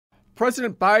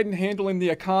President Biden handling the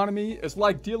economy is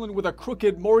like dealing with a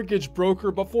crooked mortgage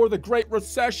broker before the Great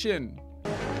Recession.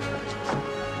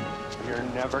 You're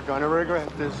never gonna regret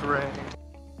this, Ray.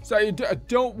 So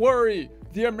don't worry,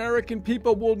 the American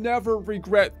people will never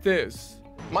regret this.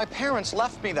 My parents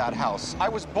left me that house. I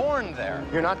was born there.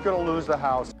 You're not gonna lose the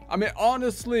house. I mean,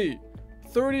 honestly,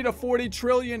 30 to 40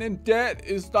 trillion in debt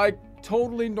is like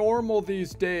totally normal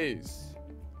these days.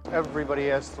 Everybody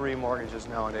has 3 mortgages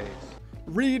nowadays.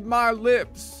 Read my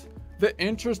lips. The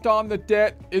interest on the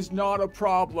debt is not a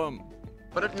problem.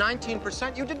 But at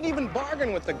 19%, you didn't even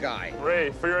bargain with the guy. Ray,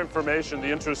 for your information, the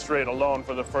interest rate alone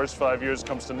for the first 5 years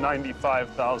comes to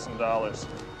 $95,000.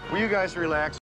 Will you guys relax?